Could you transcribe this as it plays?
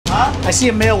I see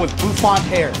a male with bouffant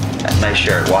hair. That's my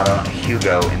shirt. Why don't you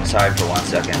go inside for 1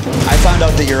 second? I found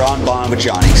out that you're on bond with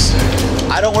Johnny's.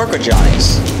 I don't work with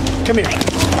Johnny's. Come here.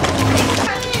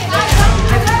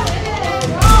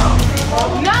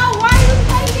 No, why are you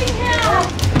taking him?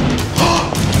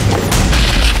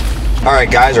 All right,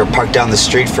 guys, we're parked down the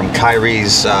street from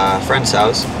Kyrie's friend's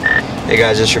house. Hey,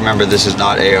 guys, just remember this is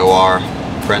not AOR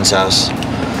friend's house.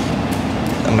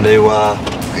 I'm gonna do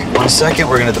 1 second.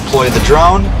 We're gonna deploy the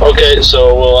drone. Okay,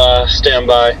 so we'll stand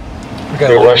by.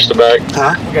 We'll rush the back.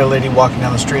 Huh? We got a lady walking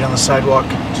down the street on the sidewalk.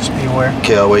 Just be aware.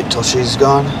 Okay, I'll wait till she's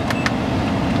gone.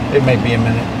 It may be a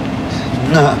minute.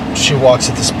 No. She walks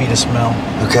at the speed of smell.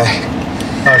 Okay.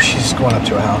 Oh, she's going up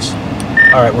to a house.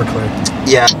 All right, we're clear.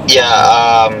 Yeah.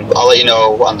 I'll let you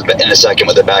know in a second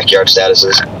what the backyard status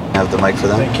is. Have the mic for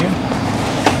them. Thank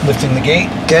you. Lifting the gate.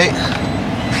 Okay.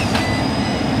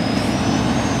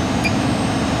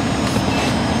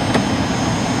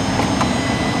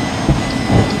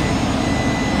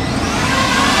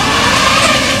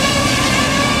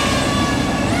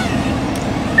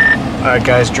 All right,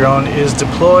 guys, drone is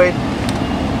deployed.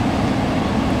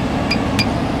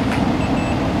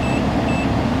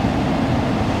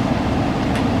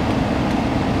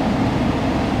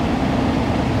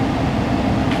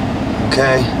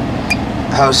 Okay.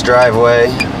 House driveway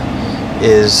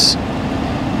is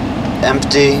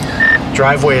empty.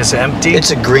 Driveway is empty.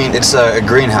 It's a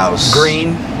greenhouse.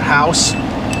 Greenhouse.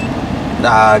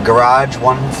 Garage,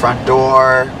 one front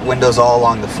door, windows all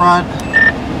along the front.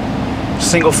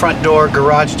 Single front door,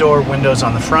 garage door, windows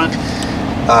on the front.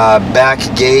 Back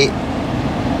gate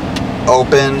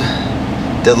open.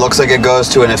 That looks like it goes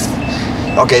to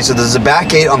okay, so there's a back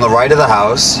gate on the right of the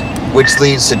house, which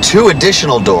leads to 2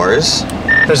 additional doors.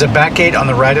 There's a back gate on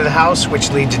the right of the house, which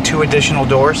lead to 2 additional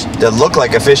doors. That look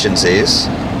like efficiencies.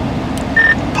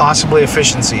 Possibly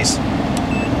efficiencies.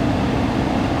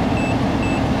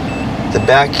 The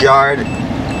backyard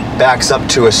backs up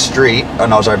to a street. Oh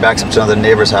no, sorry, backs up to another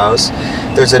neighbor's house.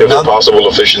 There's If another. possible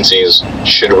efficiencies,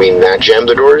 should we not jam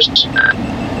the doors?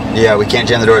 Yeah, we can't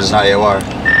jam the doors. It's not AOR.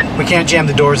 We can't jam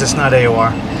the doors. It's not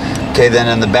AOR. Okay, then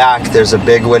in the back, there's a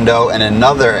big window and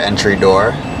another entry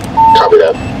door. Copy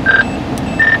that.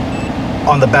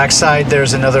 On the back side,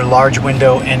 there's another large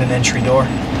window and an entry door.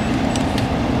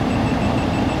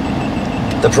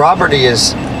 The property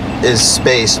is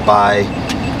spaced by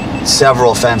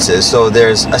several fences. So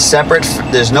there's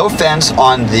no fence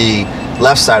on the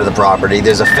left side of the property.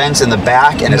 There's a fence in the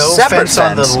back and a separate fence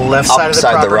on the left side of the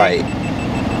property. the right.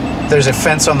 There's a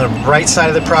fence on the right side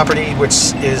of the property, which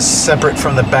is separate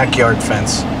from the backyard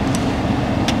fence.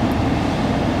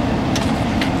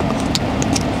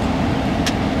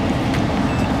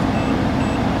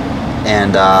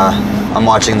 And I'm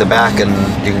watching the back, and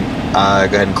you can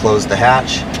go ahead and close the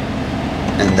hatch,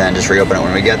 and then just reopen it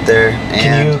when we get there. And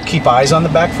Can you keep eyes on the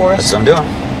back for that's us? what I'm doing.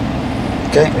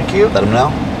 Okay. Thank you. Let him know.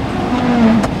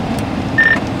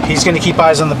 He's going to keep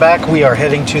eyes on the back. We are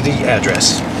heading to the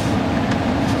address.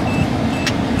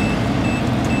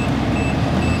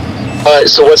 Alright,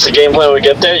 so what's the game plan when we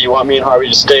get there? You want me and Harvey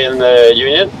to stay in the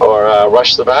Union or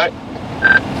rush the back?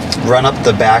 Run up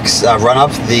the run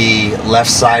up the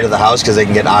left side of the house because they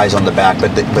can get eyes on the back,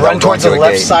 but without Run going towards through the a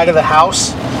left gate. side of the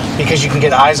house because you can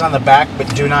get eyes on the back, but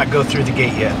do not go through the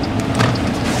gate yet.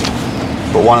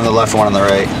 But one on the left, one on the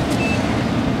right.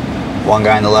 One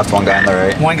guy on the left, one guy on the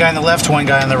right. One guy on the left, one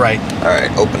guy on the right. All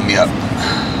right, open me up.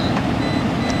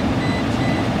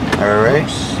 All right,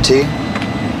 T.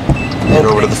 Head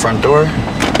over to the front door.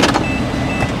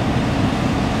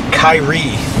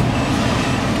 Kyrie.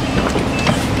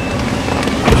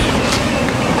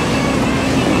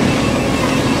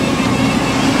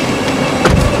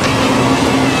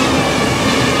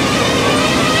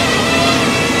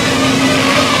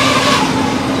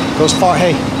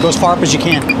 Go as far up as you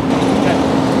can.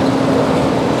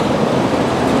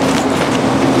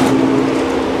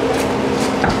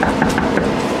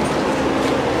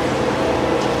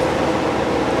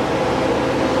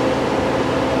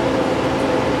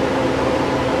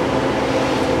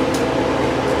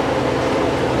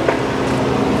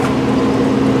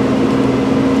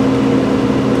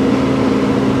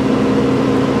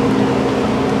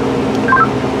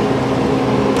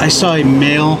 I saw a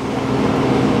male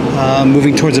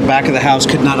moving towards the back of the house.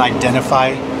 Could not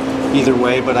identify either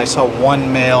way, but I saw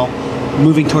one male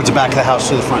moving towards the back of the house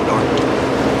to the front door.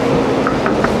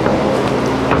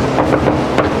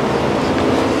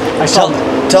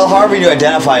 Tell Harvey to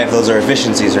identify if those are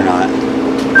efficiencies or not.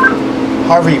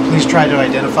 Harvey, please try to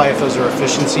identify if those are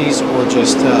efficiencies or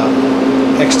just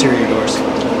exterior doors.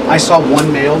 I saw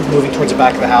one male moving towards the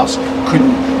back of the house.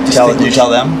 Couldn't distinguish. You tell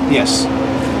them? Yes.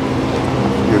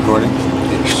 You recording?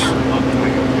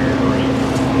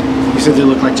 You said they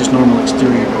look like just normal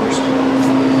exterior doors.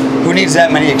 Who needs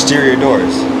that many exterior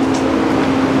doors?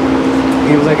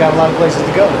 People that got a lot of places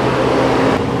to go.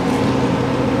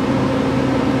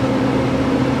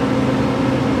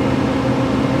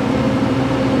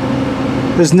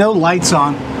 There's no lights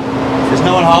on. There's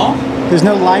no one home? There's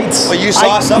no lights. Well, you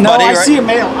saw somebody, No, I right? see a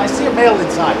male. I see a male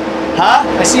inside. Huh?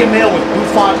 I see a male with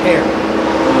bouffant hair.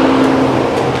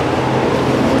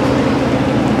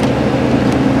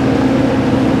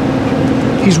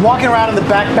 He's walking around in the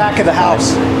back of the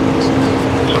house.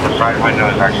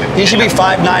 He should be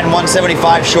 5'9",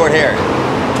 175, short hair.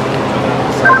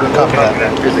 Copy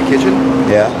that. Here's the kitchen,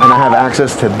 Yeah. and I have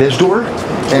access to this door,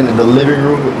 and the living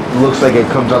room looks like it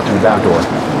comes up to the back door.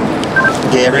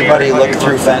 Okay, everybody look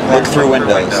through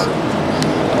windows.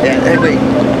 Hey, wait.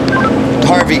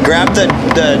 Harvey, grab the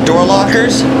door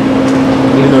lockers.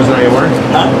 Even though it's not yours?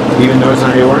 Huh? Even though it's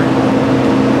not yours?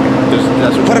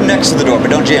 Put them next to the door, but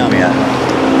don't jam them yet.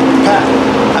 Pat,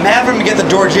 I'm having him get the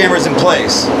door jammers in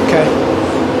place. Okay.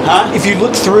 Huh? If you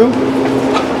look through,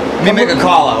 Let me make a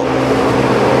call out.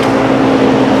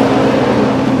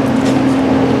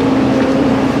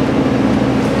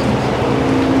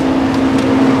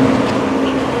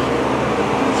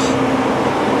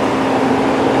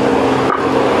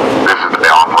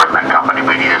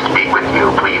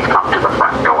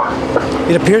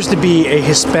 it appears to be a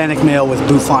Hispanic male with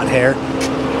bouffant hair.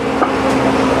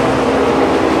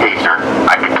 Hey, sir,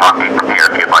 I can talk to you from here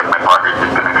if you'd like. My partner's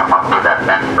just going to come up to that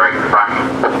fence right in front of you.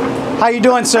 How you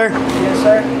doing, sir? Yes,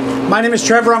 sir. My name is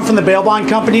Trevor. I'm from the Bail Bond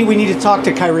Company. We need to talk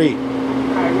to Kyrie.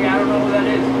 Kyrie, I don't know who that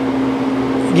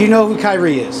is. You know who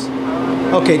Kyrie is?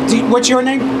 Okay. What's your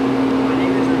name? My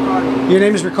name is Ricardo. Your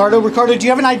name is Ricardo. Ricardo, do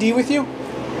you have an ID with you?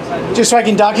 Yes, I do. Just so I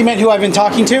can document who I've been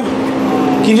talking to?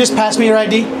 Can you just pass me your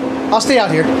ID? I'll stay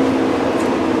out here. Shit,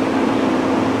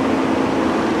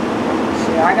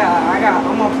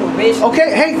 I'm on probation.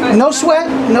 Okay, hey, no sweat.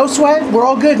 No sweat. We're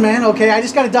all good, man. Okay, I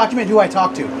just got to document who I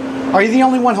talked to. Are you the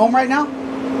only one home right now? I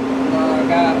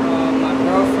got my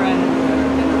girlfriend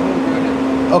and the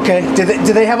homegirl. Okay.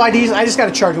 Do they have IDs? I just got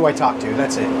to chart who I talked to.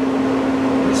 That's it.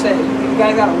 You said you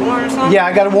guys got a warrant or something? Yeah,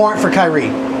 I got a warrant for Kyrie.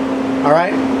 All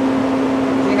right?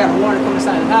 You got a warrant to come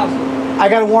inside the house. I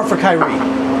got a warrant for Kyrie.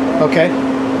 Okay?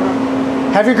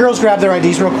 Have your girls grab their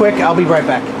IDs real quick. I'll be right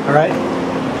back. All right?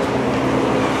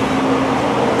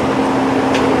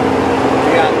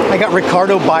 I got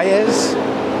Ricardo Baez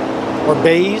or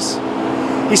Baez.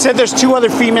 He said there's 2 other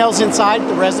females inside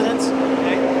the residence.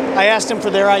 I asked him for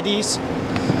their IDs.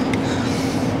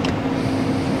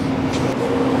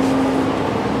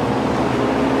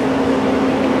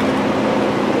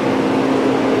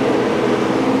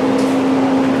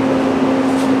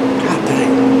 God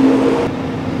dang.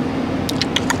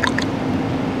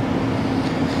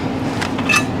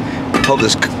 Hope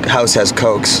this house has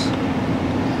cokes.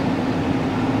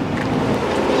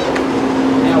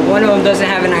 Now, one of them doesn't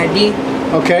have an ID.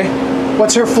 Okay.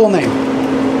 What's her full name?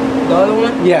 The other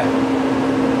one? Yeah.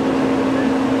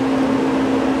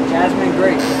 Jasmine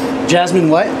Gray. Jasmine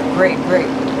what? Gray.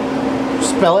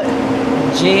 Spell it.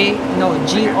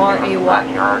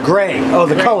 G-R-A-Y. Gray. Oh,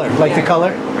 the color. Like the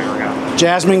color?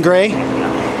 Jasmine Gray.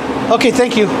 Okay,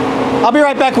 thank you. I'll be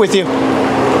right back with you.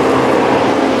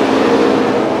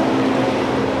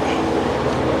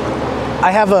 I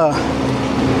have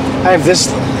this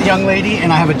young lady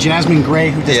and I have a Jasmine Gray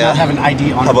who does not have an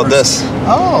ID on her. How about person. this?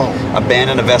 Oh.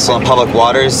 Abandon a vessel in public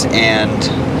waters and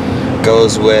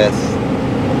goes with,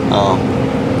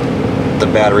 the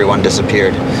battery one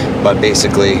disappeared, but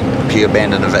basically he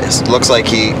abandoned a vessel. Looks like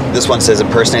this one says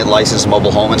impersonate licensed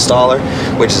mobile home installer,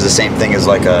 which is the same thing as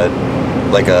like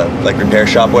repair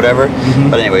shop, whatever.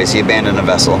 But anyways, he abandoned a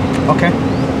vessel. Okay.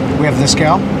 We have this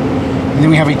gal. And then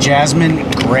we have a Jasmine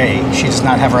Gray. She does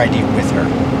not have her ID with her.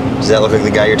 Does that look like the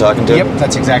guy you're talking to? Yep,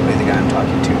 that's exactly the guy I'm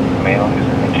talking to. Mayo is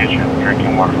in the kitchen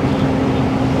drinking water.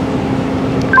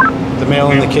 The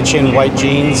male in the kitchen, white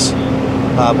jeans,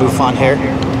 bouffant hair.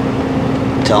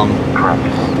 Tell him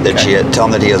tell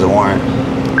him that he has a warrant.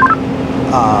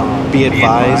 Be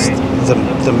advised, the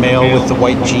male with the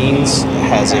white jeans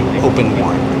has an open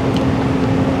warrant.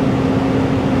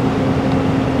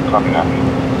 Copy that.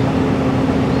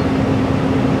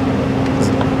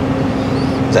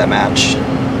 Does that match? I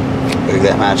think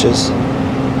that matches.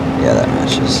 Yeah, that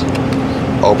matches.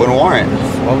 Open warrant.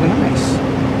 Oh, nice.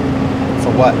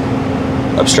 For what?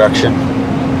 Obstruction.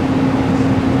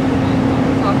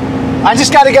 I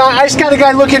just got a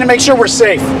guy looking to make sure we're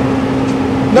safe.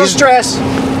 No stress.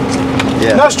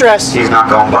 Yeah. No stress. He's not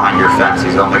going behind your fence.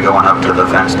 He's only going up to the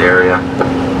fenced area.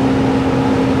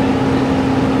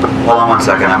 hold on 1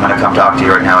 second. I'm gonna come talk to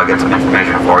you right now. I get some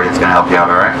information for you. It's gonna help you out,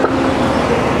 all right?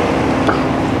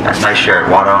 That's a nice shirt.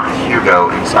 Why don't you go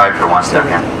inside for 1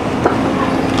 second?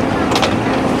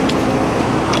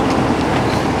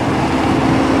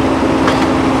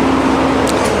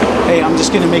 Hey, I'm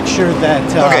just gonna make sure that.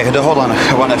 Okay, hold on.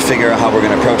 I want to figure out how we're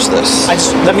gonna approach this. I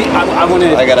want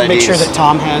to I got make sure IDs. that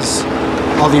Tom has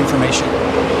all the information.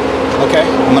 Okay.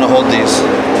 I'm gonna hold these.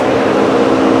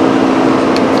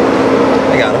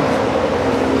 I got them.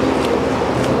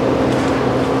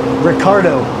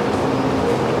 Ricardo.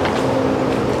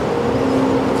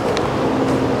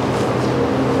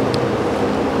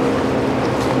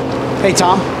 Hey,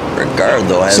 Tom.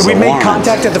 Ricardo has So we a made warrant.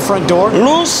 contact at the front door.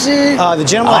 Lucy. The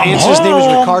gentleman that answers, his name is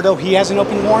Ricardo. He has an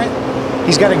open warrant.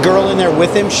 He's got a girl in there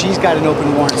with him. She's got an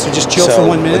open warrant. So just chill for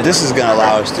 1 minute. What this is gonna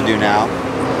allow us to do now.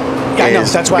 Yeah, I know.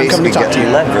 is That's why I'm coming to talk to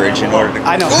basically you. get leverage in order to.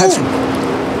 I know. That's,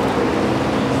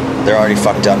 They're already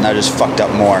fucked up. Now just fucked up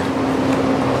more.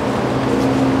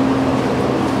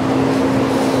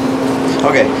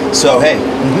 Okay, so hey,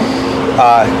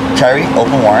 Kyrie,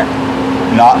 open warrant,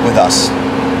 not with us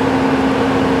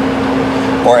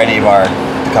or any of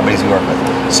the companies we work with.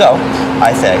 So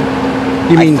I think.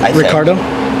 you mean I think- Ricardo?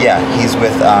 Yeah, he's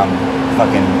with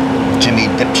fucking Jimmy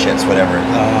Dipshits, whatever.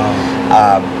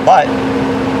 But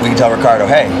we can tell Ricardo,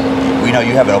 hey, we know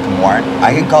you have an open warrant.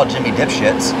 I can call Jimmy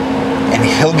Dipshits, and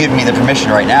he'll give me the permission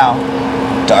right now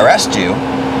to arrest you,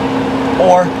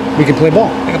 or We can play ball.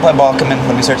 we can play ball, come in,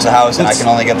 let me search the house, and I Let's- can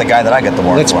only get the guy that I get the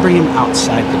warrant Let's for. bring him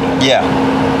outside the door. Yeah,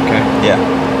 Okay. yeah.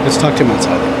 Let's talk to him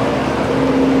outside.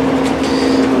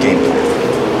 Game plan.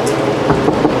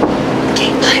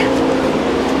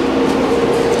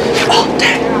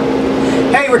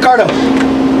 Hey, Ricardo.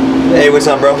 Hey, what's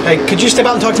up, bro? Hey, could you step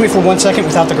out and talk to me for 1 second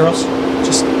without the girls?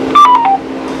 Just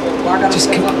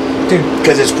dude,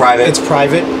 Because it's private. it's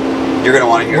private. You're gonna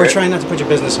want to hear We're it. trying not to put your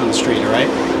business on the street, all right?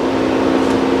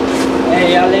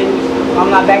 Hey, y'all ladies, I'm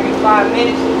not back in 5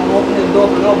 minutes. I'm opening the door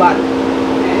for nobody.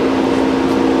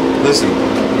 Listen.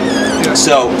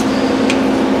 So,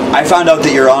 I found out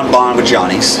that you're on bond with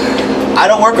Johnny's. I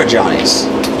don't work with Johnny's.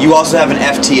 You also have an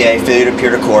FTA, failure to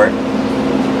appear to court.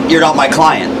 You're not my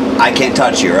client. I can't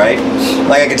touch you, right?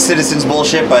 Like I can citizens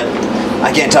bullshit, but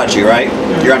I can't touch you, right?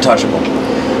 You're untouchable.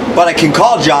 But I can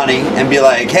call Johnny and be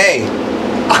like, hey,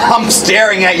 I'm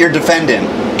staring at your defendant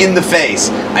in the face.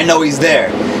 I know he's there.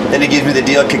 Then he gives me the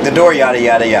deal, kick the door, yada,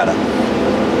 yada, yada.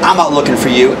 I'm not looking for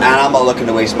you, and I'm not looking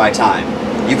to waste my time.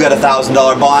 You got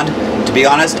 $1,000 bond. To be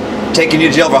honest, taking you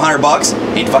to jail for $100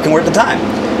 ain't fucking worth the time.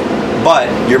 But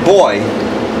your boy,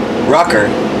 Rucker,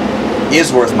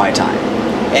 is worth my time,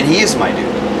 and he is my dude.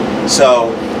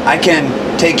 So I can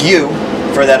take you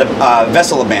for that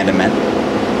vessel abandonment,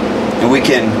 and we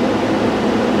can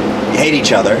hate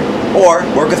each other, or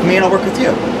work with me and I'll work with you.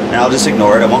 And I'll just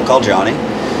ignore it. I won't call Johnny.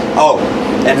 Oh,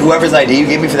 and whoever's ID you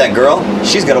gave me for that girl,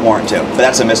 she's got a warrant too. But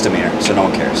that's a misdemeanor, so no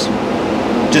one cares.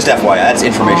 Just FYI, that's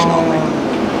information only.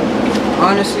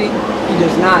 Honestly, he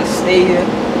does not stay here.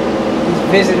 He's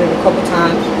visited a couple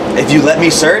times. If you let me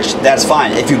search, that's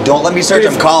fine. If you don't let me search,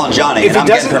 I'm calling Johnny and I'm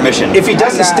getting permission. If he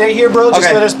doesn't stay here, bro, just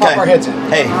Okay, let us pop okay. our heads in.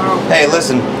 Hey,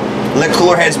 listen. Let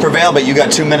cooler heads prevail, but you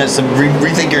got 2 minutes to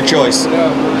rethink your choice.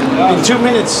 In 2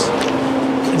 minutes,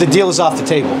 the deal is off the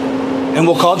table. And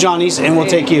we'll call Johnny's and we'll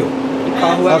take you.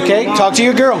 Okay? Talk to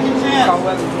your girl.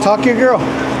 Talk to your girl.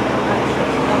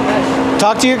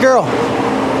 Talk to your girl.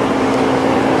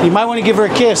 You might want to give her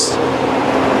a kiss.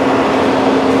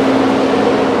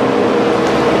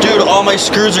 Dude, all my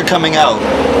screws are coming out.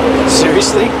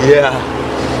 Seriously? Yeah.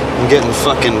 I'm getting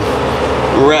fucking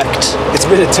wrecked. It's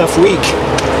been a tough week.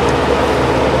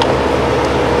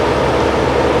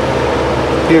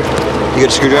 Here. You got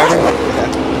a screwdriver?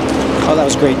 Oh, that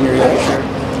was great in your ear. Sure.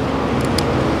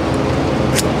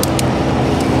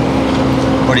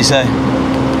 What'd he say?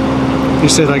 He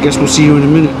said, I guess we'll see you in a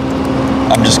minute.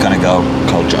 I'm just gonna go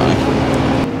call Johnny.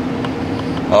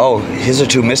 Oh, his are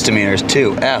 2 misdemeanors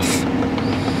too. F.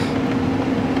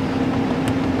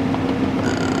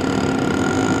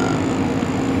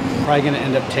 Probably going to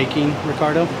end up taking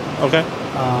Ricardo. Okay.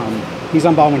 He's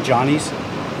on bond with Johnny's.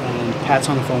 And Pat's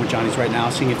on the phone with Johnny's right now,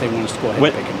 seeing if they want us to go ahead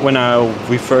and pick him. When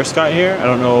we first got here, I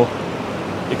don't know,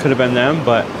 it could have been them,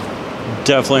 but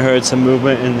definitely heard some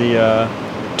movement in the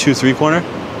 2-3 corner.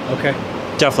 Okay.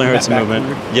 Definitely heard That some back movement.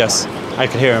 corner? Yes, I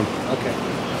could hear him. Okay.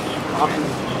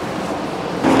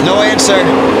 No answer.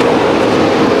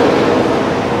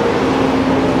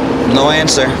 No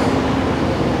answer.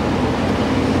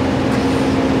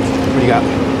 What do you got?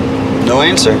 No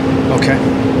answer. Okay.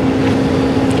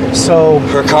 So,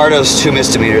 Ricardo's 2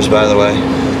 misdemeanors, by the way.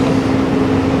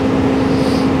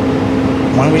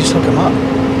 Why don't we just hook him up?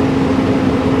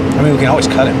 I mean, we can always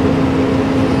cut him.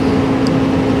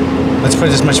 Let's put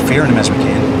as much fear in him as we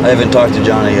can. I haven't talked to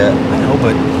Johnny yet. I know,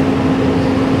 but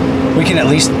we can at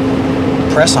least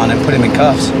press on him, put him in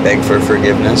cuffs. Beg for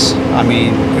forgiveness. I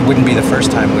mean, it wouldn't be the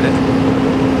first time, would it?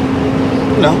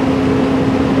 No.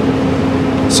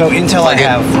 So intel I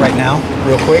have right now,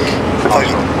 real quick.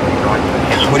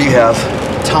 What do you have?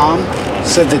 Tom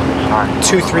said the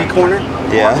 2-3 corner.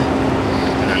 Yeah.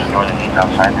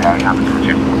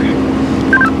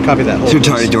 Copy that. Too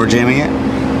tired of door jamming it?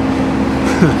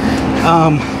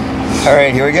 All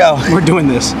right, here we go. We're doing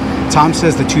this. Tom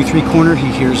says the 2-3 corner. He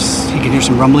can hear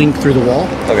some rumbling through the wall.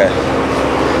 Okay.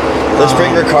 Let's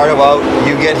bring Ricardo out.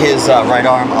 You get his right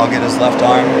arm. I'll get his left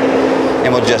arm,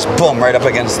 and we'll just boom right up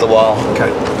against the wall. Okay.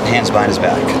 Hands behind his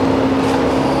back.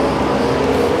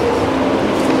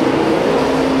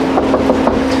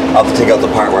 I'll have to take out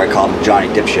the part where I call him Johnny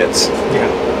Dipshits. Yeah.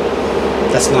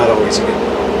 That's not always a good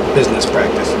business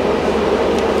practice.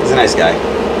 He's a nice guy.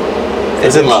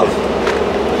 It's in love.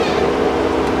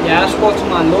 Yeah, I spoke to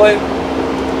my lawyer.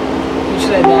 He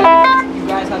said that you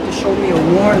guys have to show me a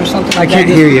warrant or something like that. I can't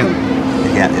hear you.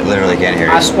 It literally can't hear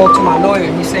you. I spoke to my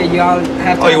lawyer. He said y'all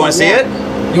have to. Oh, you want to see it?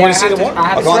 You want to see the warrant? I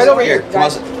have to Come right over here. Come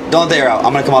on, don't there out.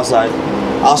 I'm gonna come outside.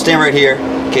 I'll stand right here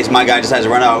in case my guy decides to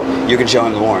run out. You can show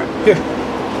him the warrant. Here.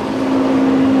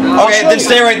 Okay, then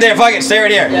stay right there. Fuck it, stay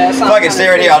right here. Yeah, Fuck it, stay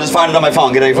right here. I'll just find it on my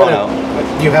phone. Get your phone out.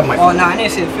 You have my Oh no, I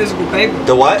didn't see the physical paper.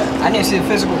 The what? I didn't see the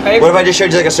physical paper. What if I just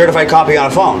showed you like a certified copy on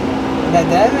a phone?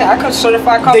 I could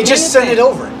certify copy. They just send it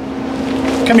over.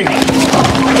 Come here. Don't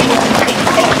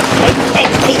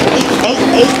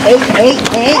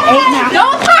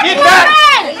touch Get my back!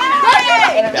 man!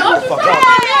 Don't touch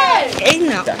my man!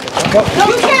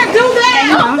 You can't do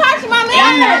that! Don't touch my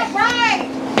man! Right!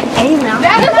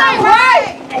 That is ain't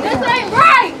right! This ain't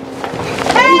right!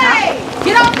 Hey!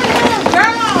 Get off the little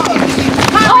girl!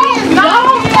 Kyrie is not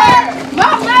here!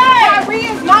 Kyrie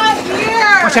is not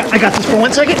here! Watch out, I got this for 1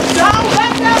 second. Don't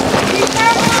let them! Be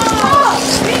careful!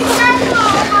 Be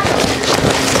careful!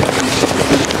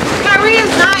 Kyrie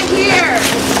is not here!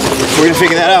 We're gonna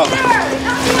figure that out.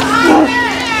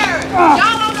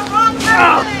 Y'all on the wrong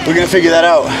person! We're gonna figure that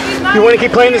out. You want to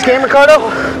keep playing this game, Ricardo?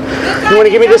 You want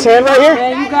to give me this hand right here?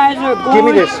 Man, you guys are going. Give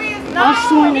me this. I'm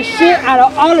suing the shit out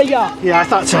of all of y'all. Yeah, I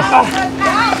thought so.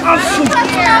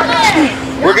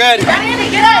 We're good.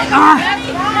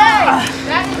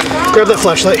 Grab that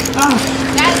flashlight.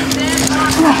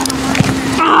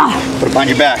 Put it behind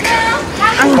your back.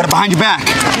 Put it behind your back.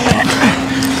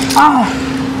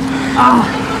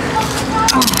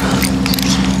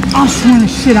 I'm suing the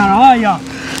shit out of all y'all.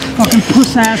 Fucking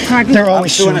pussy ass crackers. They're I'm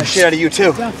always suing the shooting. shit out of you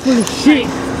too. Y'all full of shit.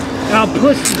 Y'all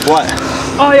pussy. What?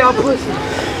 All y'all pussy.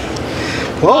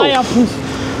 All y'all Whoa. pussy.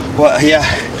 What? Yeah.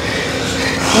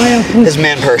 All y'all pussy. His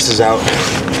man purse is out.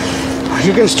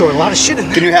 You're gonna store a lot of shit in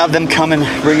there. Can you have them come and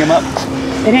bring him up?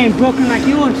 It ain't broken like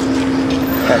yours.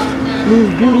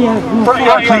 Little booty ass Front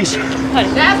yard, please.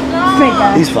 That's wrong! fake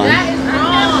ass. He's fine. That is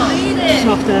wrong!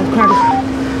 Soft ass crackers.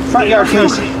 Front yard,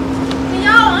 please. Can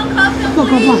y'all uncuff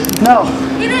him, please? No.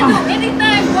 He didn't do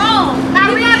anything wrong.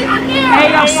 Kyrie is not here. Hey,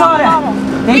 I saw that.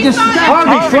 They just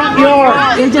Harvey, front yard.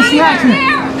 They just snatched me.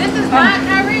 This is not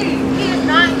Kyrie. He is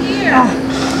not here.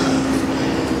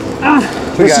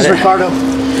 We This got is it. Ricardo.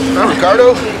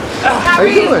 Ricardo?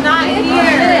 Kyrie is not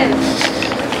here.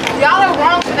 Y'all are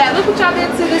wrong for that. Look what y'all did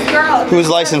to this girl. Whose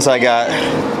license I got?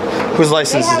 Whose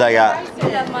license did I got? I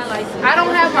don't have my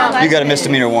license. You got a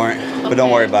misdemeanor warrant, but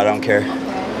don't worry about it. I don't care.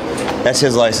 That's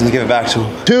his license. Give it back to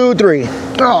him. 2, 3.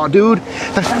 Oh, dude.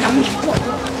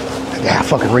 Yeah,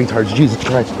 fucking retards. Jesus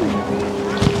Christ.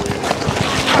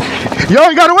 Yo,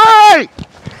 he got away!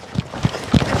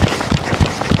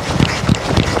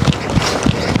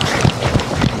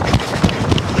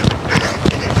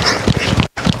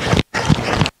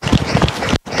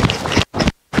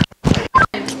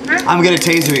 I'm gonna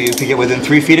taser you if you get within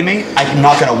 3 feet of me. I'm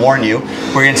not gonna warn you.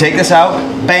 We're gonna take this out,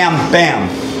 bam, bam,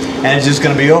 and it's just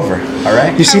gonna be over. All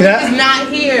right? You see Kyrie that? is not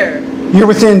here. You're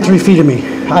within 3 feet of me.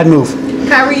 I'd move.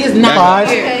 Kyrie is not 5,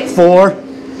 here. 4.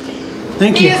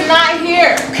 Thank He you. is not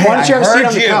here. Okay, Why don't you I have a seat heard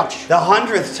on the you. couch? The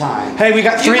 100th time. Hey, we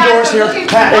got 3 You guys doors are here. looking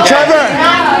Pat. for- Hey, Trevor. He's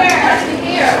not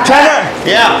here. Trevor.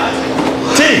 Yeah.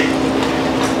 T!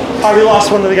 Harvey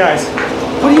lost one of the guys.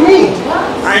 What do you mean?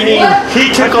 I mean, he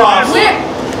took off.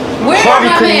 Where Harvey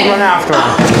am I couldn't in? run after him.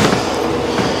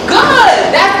 Good.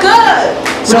 That's good.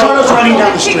 Ricardo's running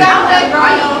down the He street. got away, bro.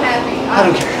 I don't have me. I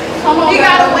don't care. He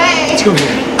got away. Let's go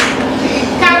here.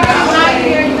 Kyrie's not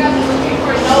here. You guys are looking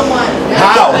for no one.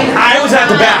 How? I was at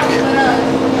the back.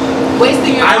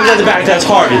 Wasting your I was at the back. That's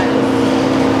Harvey.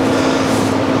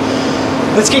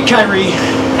 Let's get Kyrie.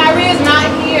 Kyrie is not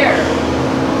here.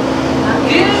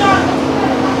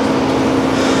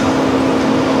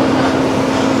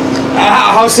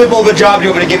 How simple of a job do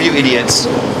you want me to give you, idiots?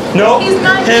 No, He's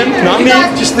not him, here. not You me.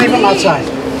 guys Just need leave to him outside.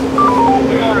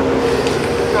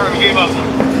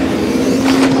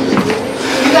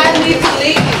 You guys need to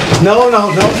leave. No.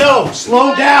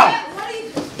 Slow down.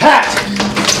 Pat.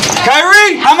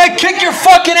 Kyrie, I'm gonna kick your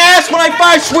fucking ass when I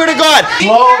fire, swear to God.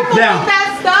 Slow down.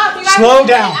 Slow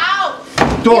down.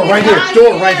 Door right here.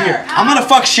 Door right here. I'm gonna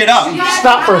fuck shit up.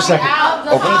 Stop for a second.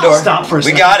 Open the door. Stop for a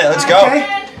second. We got it, let's go. Okay?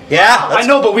 Yeah, I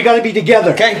know, but we gotta be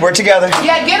together. okay, we're together.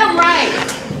 Yeah, get him right.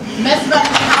 Mess up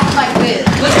the house like this.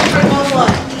 Looking for no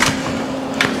one.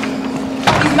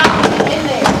 He's not in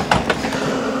there.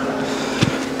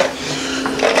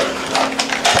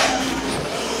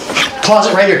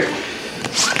 Closet right here.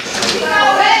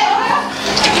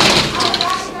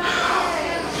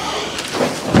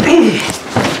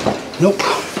 Nope.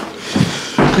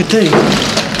 Good thing.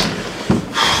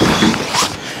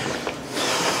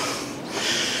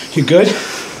 You good?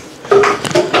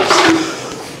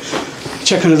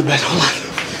 Check under the bed. Hold on.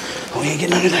 Oh, we ain't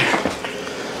getting under there.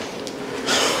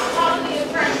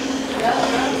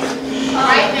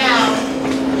 Right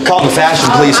now. Call the fashion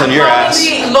police on your ass. I'm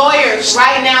calling the lawyers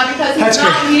right now because he's That's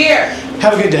not good. here.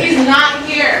 Have a good day. He's not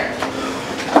here.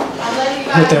 I'm letting you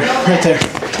guys Right there. know Right there.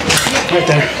 Right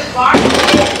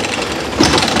there.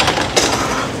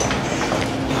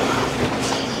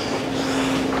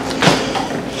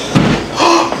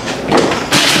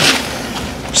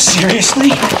 Seriously?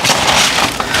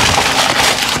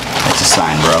 It's a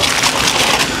sign, bro.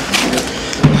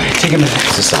 All right, take a minute.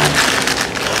 It's a sign.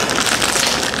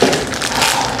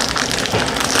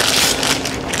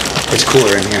 It's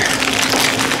cooler in here.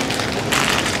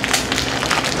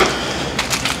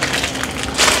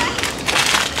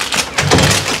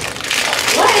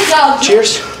 What is y'all doing?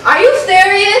 Cheers. Are you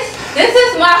serious? This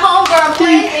is my homegirl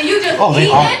place and you just Oh, they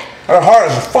eating are. it? They're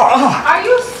hard as fuck. Are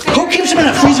you serious? Who keeps them in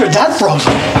a freezer that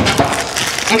frozen?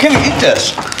 I can't even eat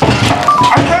this.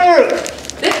 I can't.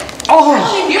 Oh.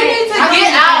 You need to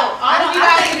get out. All of you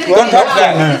guys need to Don't get touch out.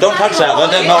 that. Don't touch that.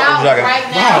 Let that Get melt for a out second. right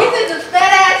now. He's just a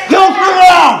fat ass Don't clown. put it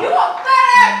down. You a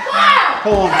fat ass clown.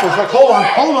 Hold on for a sec. Hold on.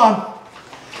 Hold on.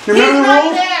 You He's remember the not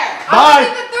rules? there. Bye.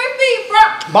 I'm within 3 feet from.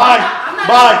 Bye. I'm not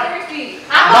Bye. within 3 feet.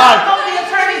 I'm Bye. going to the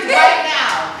attorneys right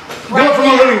now. Go from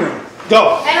the living room. Go.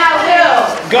 And I will.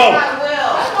 Go. And I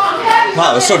will.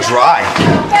 Wow, it's so dry.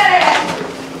 Fat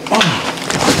ass.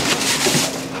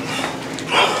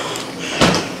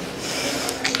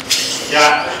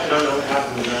 Yeah, I don't know what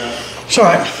happened there. It's all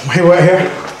right. Hey, we're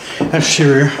here.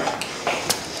 Exterior.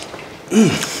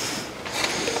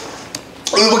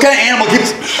 What kind of animal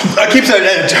keeps an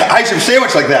ice cream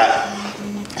sandwich like that?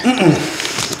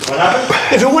 What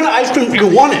happened? If it went to ice cream,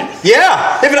 you want it.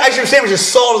 Yeah, if an ice cream sandwich is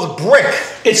solid as a brick.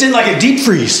 It's in like a deep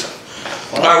freeze.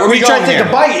 All right, where When we you try going to take here?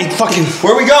 a bite, it fucking.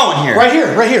 Where are we going here? Right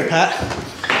here, Pat.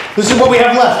 This is what we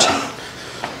have left.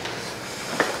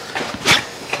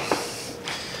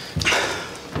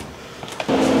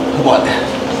 What?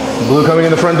 Blue coming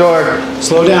in the front door.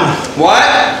 Slow down. What?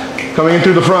 Coming in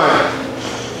through the front.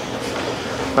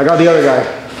 I got the other guy.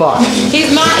 Fuck.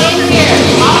 He's not in here.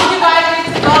 All of you guys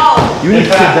need to go. You need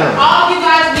to sit down. All of you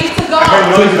guys need to go.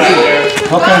 noise back You there. need to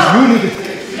go. Okay, you need to.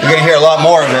 You're gonna hear a lot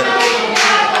more of it.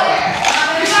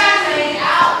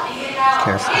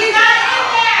 Careful. He's not in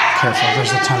there. Careful.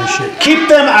 There's a ton of shit. Keep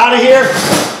them out of here.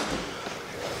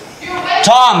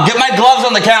 Tom, get my gloves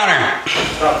on the counter.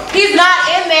 He's not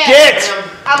in there. Get.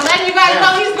 I'm letting you guys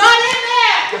know he's not in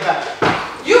there. Get back.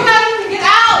 You guys need to get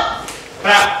out.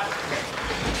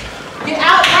 Get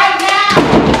out right now.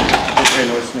 What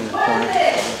is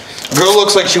it? Girl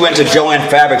looks like she went to Joanne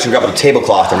Fabrics and grabbed a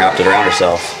tablecloth and wrapped it around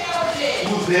herself.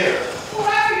 Who's there?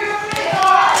 Whoever you really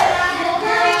are, and I'm gonna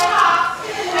bring the cops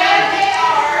to where they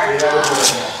are.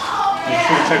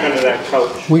 Check under that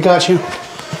couch. We got you.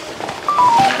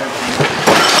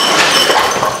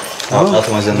 Oh,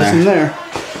 nothing was in Nothing there. there.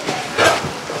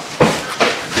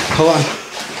 Hold on.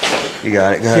 You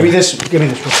got it. Go Give me ahead. this. Give me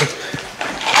this real quick.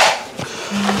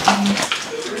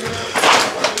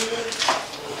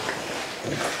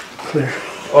 Clear.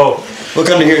 Oh, Look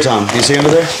under here, Tom. Do you see under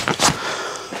there?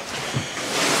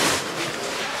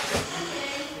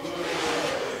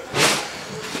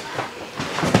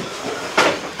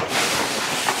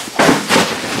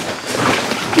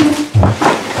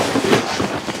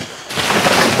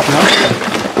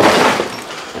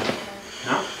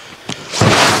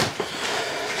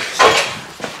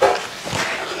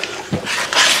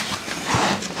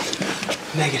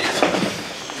 Negative.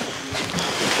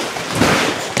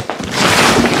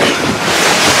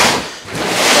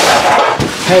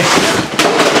 Hey.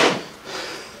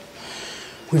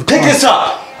 Pick this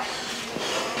up!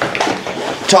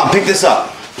 Tom, pick this up.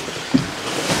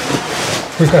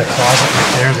 We've got a closet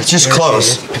right there. That's Just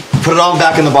close. Put it all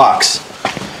back in the box.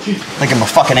 Like I'm a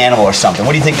fucking animal or something.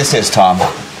 What do you think this is, Tom?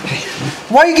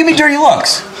 Why you give me dirty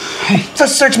looks?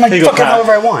 Let's search my fucking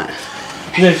however I want.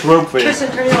 Nice rope for you. Tristan,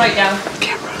 turn your light down.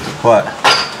 What?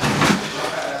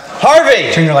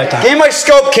 Harvey! Turn your light down. Give me my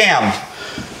scope cam.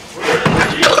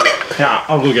 Yeah,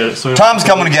 I'll go get it. So Tom's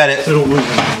coming to get it. It'll lose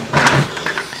it.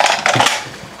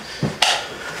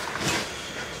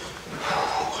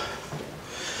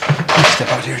 Step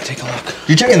out here and take a look.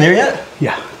 You checking there yet?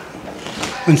 Yeah.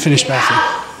 Unfinished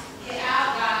bathroom.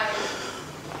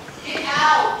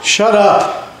 Shut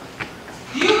up.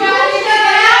 You guys need to get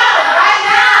out right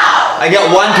now. I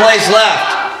got one place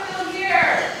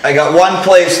left. I got one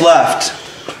place left.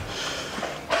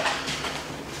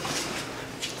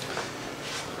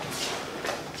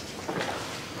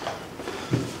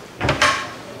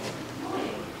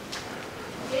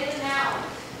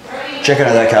 Check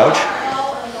under that couch.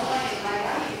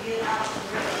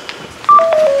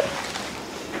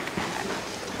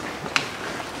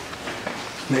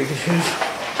 Make it shoes.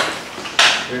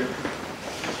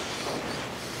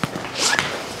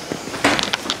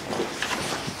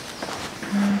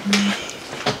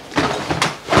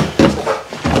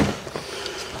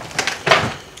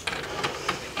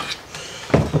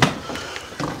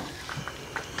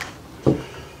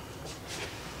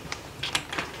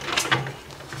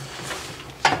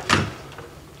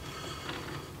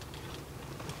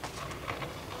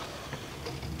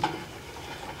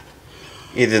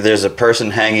 Either there's a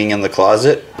person hanging in the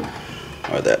closet,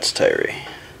 or that's Tyree.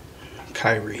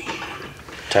 Kyrie.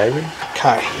 Tyree?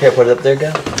 Kai. Here, put it up there,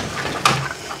 Gal.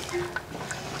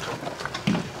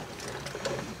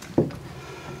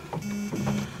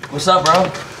 What's up, bro?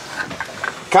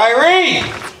 Kyrie!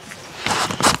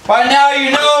 By now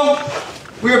you know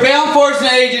we are bail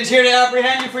enforcement agents here to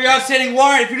apprehend you for your outstanding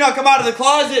warrant. If you don't come out of the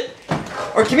closet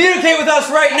or communicate with us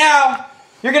right now,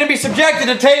 you're going to be subjected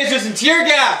to tasers and tear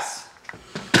gas.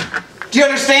 Do you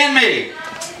understand me?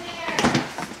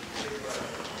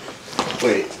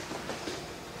 Wait.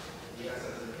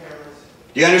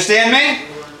 Do you understand me?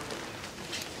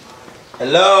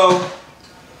 Hello?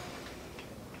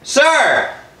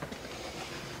 Sir!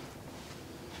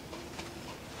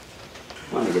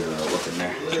 Let me get another look in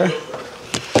there.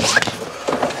 Okay.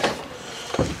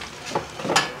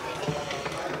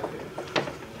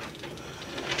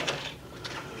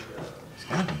 He's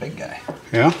kind of a big guy.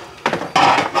 Yeah?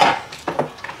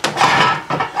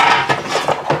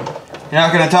 You're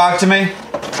not gonna talk to me?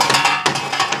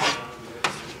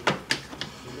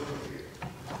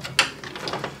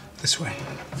 This way.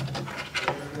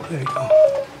 There you go.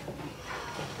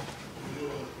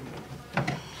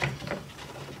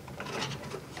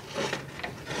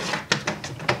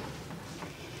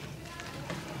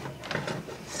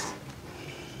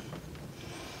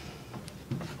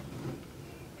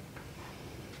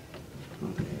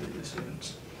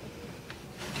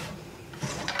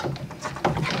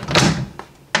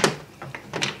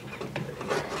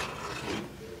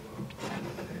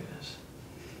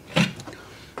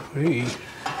 Hey.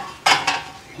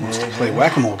 Let's play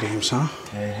whack-a-mole games, huh?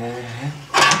 Hey, hey, hey.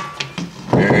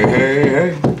 Hey, hey,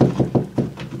 hey.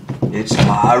 It's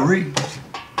Kyrie.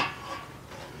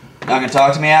 Not gonna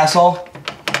talk to me, asshole?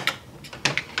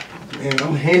 Man,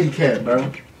 I'm handicapped,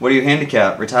 bro. What are you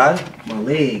handicapped? Retired? My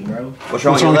leg, bro. What's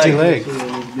wrong, What's wrong with with your leg? your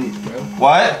leg? Bitch, bro.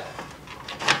 What?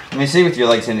 Let me see with your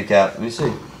legs handicapped. Let me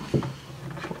see.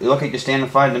 You look like you're standing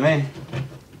fine to me.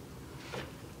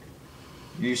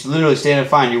 You're literally standing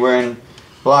fine. You're wearing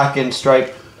black and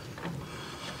striped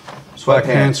Black sweatpants.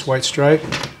 pants, white stripe.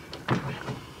 I'm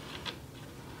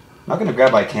not gonna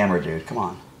grab my camera, dude. Come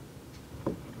on.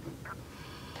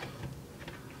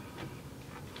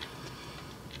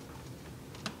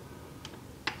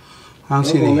 I don't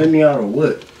see You gonna let any. me out or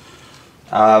what?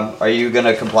 Are you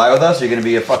gonna comply with us, or are you gonna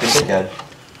be a fucking dickhead?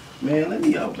 Man, let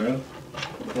me out, bro.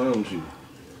 What's wrong with you?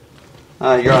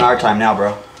 You're on our time now,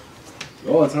 bro.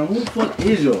 All the time. Who the fuck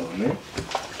is y'all, man?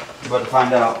 You're about to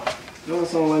find out. Y'all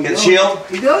sound like Get the y'all-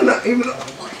 shield? Y'all not even.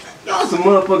 Y'all some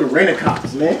motherfucking rent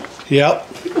cops, man. Yep.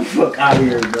 Get the fuck out of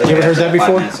here, bro. You ever heard that 5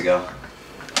 before? minutes ago.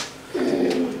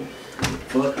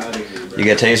 Fuck out of here, bro. You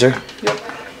get a taser?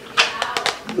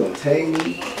 You gonna tag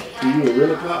me? You a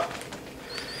rent cop?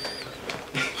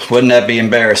 Wouldn't that be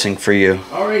embarrassing for you?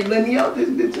 Alright, let me out this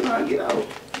bitch and I get out.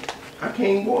 I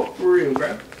can't walk for real,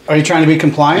 bro. Are you trying to be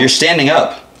compliant? You're standing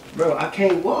up. Bro, I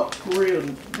can't walk for real.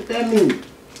 What that mean?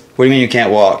 What do you mean you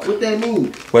can't walk? What that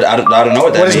mean? What I don't know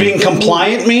what that What does means. being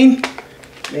compliant mean?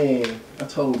 Man, I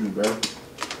told you, bro.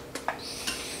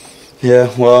 Yeah,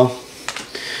 well,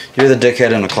 you're the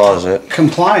dickhead in the closet.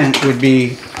 Compliant would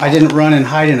be, I didn't run and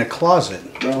hide in a closet.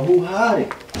 Bro, who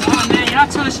hide? Oh man, y'all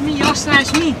touched me, y'all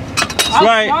snatched me.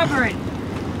 right.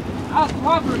 I was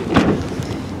cooperating.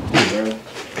 Bro.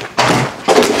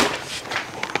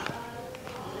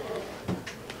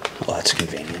 Oh, that's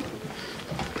convenient.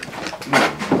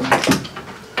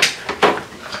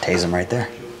 Tase him right there.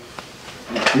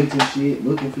 Fixing shit,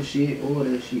 looking for shit, all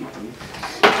that shit.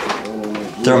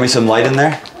 Throw me some light in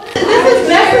there. This is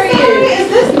necessary. Is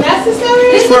this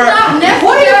necessary? This is not necessary.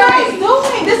 What are you guys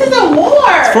doing? This is a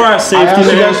war. For our I safety, asked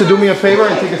you man. guys to do me a favor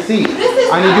and take a seat. This is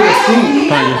I need you to crazy.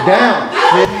 sit down.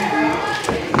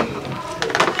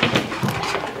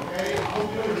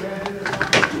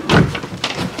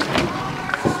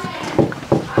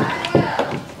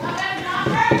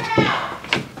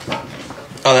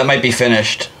 Oh, that might be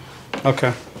finished.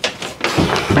 Okay.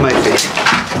 Might be.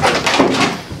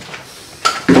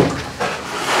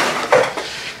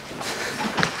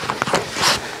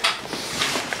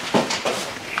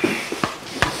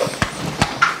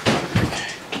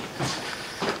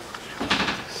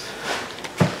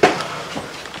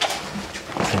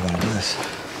 How do you want to do this?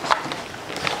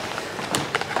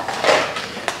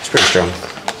 It's pretty strong.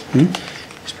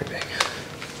 It's pretty big.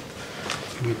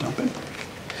 Can we dump it?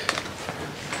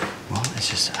 Well, it's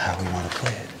just how we want to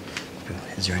play it.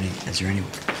 Is there any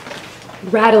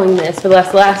Rattling this for the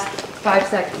last 5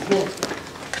 seconds.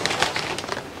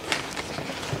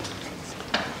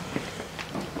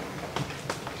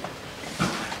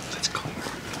 That's clear.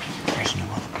 There's no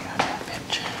other way out of that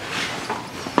pitch.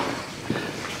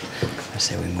 I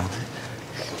say we move it.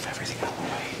 Move everything out of the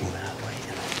way. Move it out of the way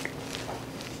and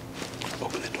then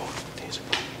open the door. Taser.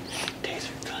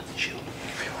 Taser, gun, shield.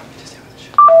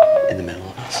 In the middle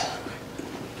of us.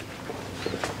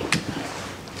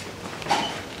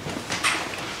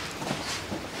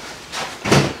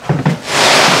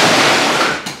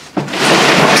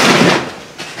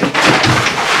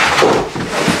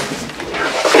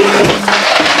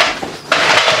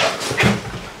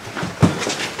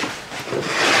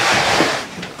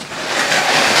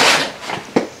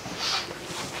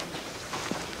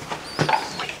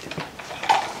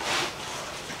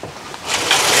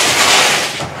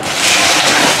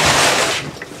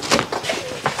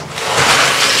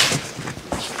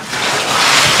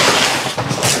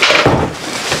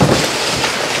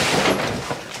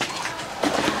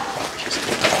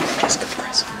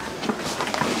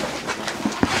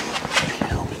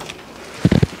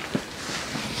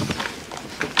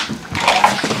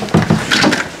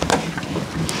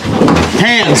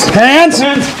 Hands! Hands!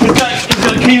 Hands! He's got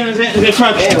a cane in his hand. He's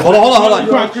got a crutch. Hold on.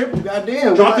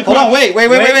 Goddamn. Drop the Hold on, wait.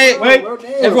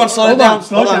 Everyone slow it down.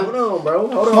 Slow down. Hold on, bro.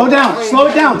 Hold on. Slow down. Slow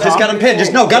it down, Tom. Just got him pinned.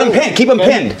 Got him pinned. Keep him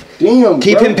pinned. Damn,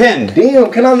 Keep bro. him pinned.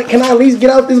 Damn, can I at least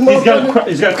get out this motherfucker?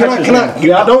 He's got a Can crutch.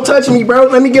 I, don't touch me, bro.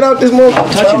 Let me get out this motherfucker.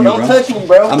 I'm touching you, Don't bro. touch me,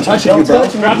 bro. I'm touching you, bro.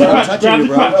 Grab the crutch. Grab the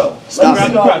crutch. Stop.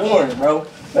 Grab the crutch. Warrant, bro.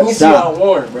 Let me see my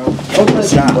warrant, bro. Don't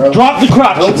touch me, bro. Drop the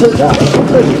crutch. Don't touch me,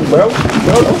 bro.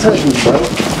 Don't touch me, bro.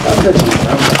 Don't touch me,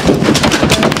 bro.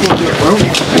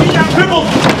 He got crippled.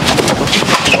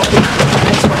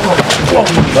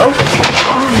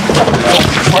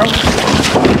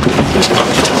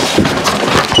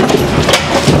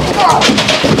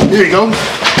 Here you go.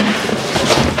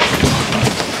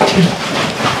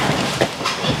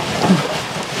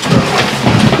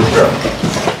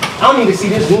 I don't need to see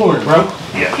this warrant, bro.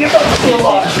 Yeah.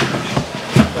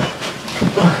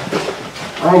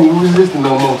 I ain't even resisting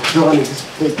no more. Y'all niggas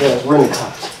fake ass running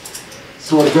cops.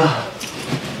 Swear to God.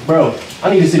 Bro, I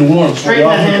need to see the warrant. Straighten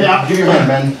that hand out. Give your hand,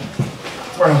 man.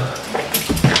 Bro,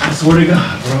 I swear to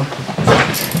God, bro.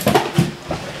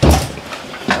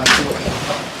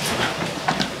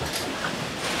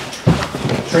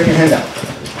 Straighten your hand out.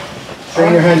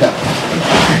 Straighten your hand out.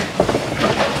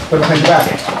 Put it behind your back.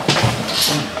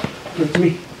 Give it to me.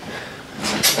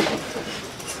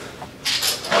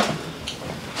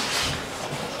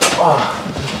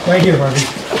 Right here, Harvey.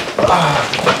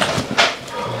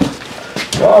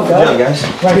 Oh, got it. guys.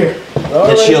 Right here.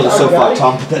 That shield is so fucked,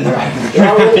 Tom. Put that in the back of the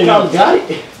Y'all already comes got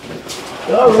it.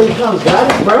 Y'all already comes got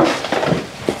it, bro.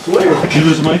 Swear. Did you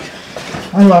lose the mic?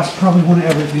 I lost probably one of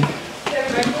everything.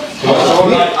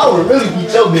 I would really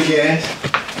beat your big ass.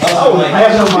 I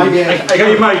have no mic. I got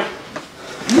your mic.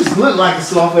 You just look like a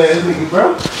soft ass nigga,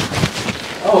 bro.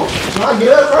 Oh, can I get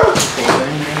up, bro?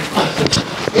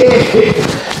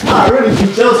 Yeah. I really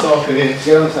beat your soft ass.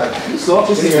 Get on top. You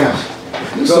soft as hell.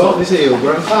 You soft as hell,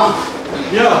 bro.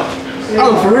 Yeah.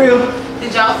 Oh, for real?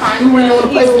 Did y'all find You really want to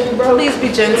play with me, bro? Please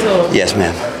be gentle. Yes,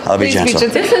 ma'am. I'll be gentle.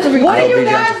 What are you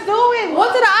guys doing?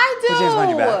 What did I do? Put your hands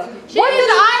behind your back. What did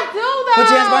I do though? Put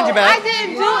your hands behind your back. I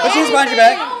didn't do anything. Put your hands behind your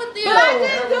back. But I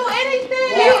didn't do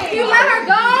anything. You let her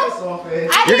go?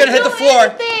 You're gonna hit the floor.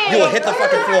 You will hit the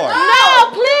fucking floor. No,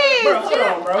 please.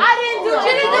 I didn't do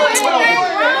anything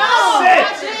wrong.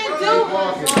 I didn't do.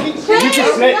 You can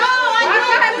sit. No, I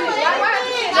didn't do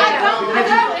anything. I don't do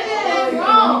anything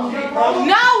wrong.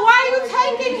 No, why are you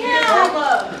taking him?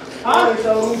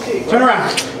 Turn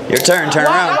around. Your turn. Turn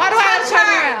around. Why do I have to turn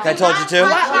around? I told you to. Why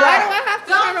do I have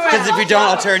to turn around? Because if you don't,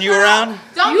 I'll turn you around.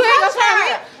 Don't you ain't gonna turn me.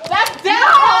 That's dead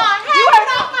wrong. You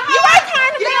ain't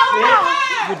trying to be wrong.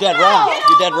 You're dead wrong.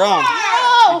 You're dead wrong.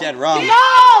 You're dead wrong.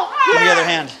 No. Give me the other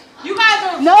hand. You guys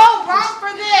are wrong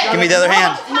for this. Give me the other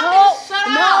hand. No.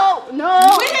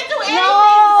 We didn't do anything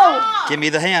wrong. Give me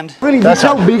the hand. Really beat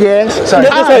your big ass.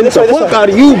 I'll beat the fuck out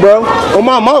of you, bro. On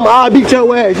my mama, I'll beat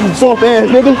your ass, you soft ass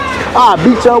nigga. I'll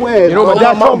beat your ass. You know what my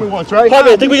dad told me once, right?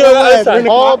 I think we go to the other side.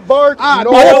 All bark.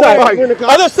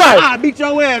 Other side. I'll beat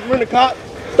your ass, rent a cop.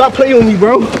 Stop playing with me,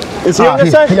 bro. Is he on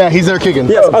this side? Yeah, he's there kicking.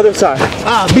 Yes, other side.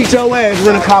 I'll beat your ass,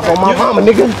 rent a cop on my mama,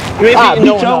 nigga. You ain't I'll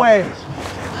beating beat no your one. ass.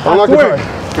 Unlock the car.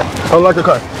 Unlock the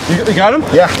car. You got him?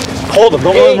 Yeah. Hold him.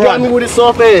 Don't let He him got run. me with his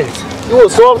soft ass. You a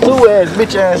soft too ass,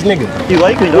 bitch ass nigga. You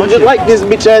like me, You don't just you? like this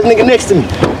bitch ass nigga next to me.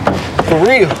 For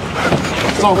real.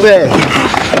 Soft ass.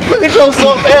 Look at your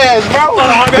soft ass, bro. I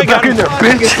got him. in there,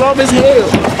 bitch. It's soft as hell.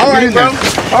 All right, bro.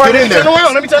 All right, let me turn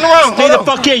around. Let me turn around. Stay the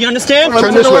fuck here. You understand?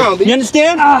 Turn this way. You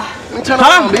understand? Let me turn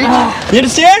around, bitch. You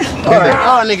understand? All right.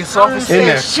 Oh, nigga, soft as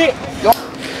hell. Shit.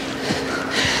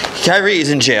 Kyrie is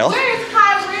in jail. Where's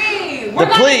Kyrie? The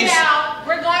police.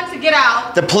 We're going to get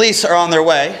out. The police are on their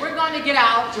way. We're going to get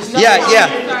out. No Yeah, problem, yeah.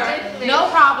 sir. No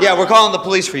problem. Yeah, we're calling the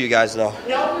police for you guys, though.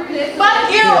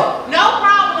 Fuck you. No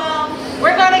problem.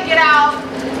 We're going to get out.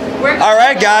 All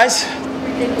right, guys.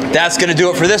 That's going to do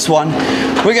it for this one.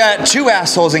 We got 2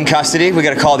 assholes in custody. We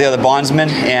got to call the other bondsman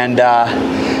and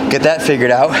get that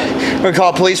figured out. We're going to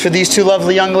call police for these 2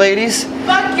 lovely young ladies.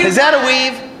 Fuck you. Is that a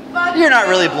weave? You're not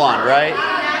really blonde, right?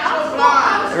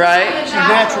 Right? She's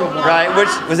natural blonde. Right?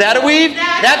 Was that a weave?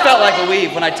 That felt like a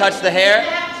weave when I touched the hair.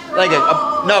 Like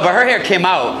no, but her hair came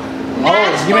out. Oh,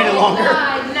 you made it longer?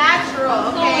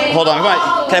 Natural, okay? Hold on,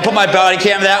 can I put my body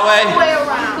cam that way? Way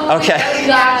around. Okay.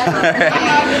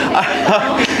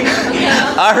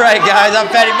 All right, guys. I'm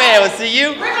Patty Mayo. We'll see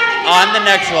you on the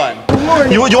next one.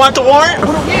 You want the warrant?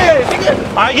 Yeah.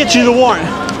 I get you the warrant.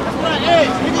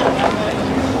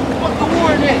 What the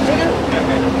warrant at, nigga?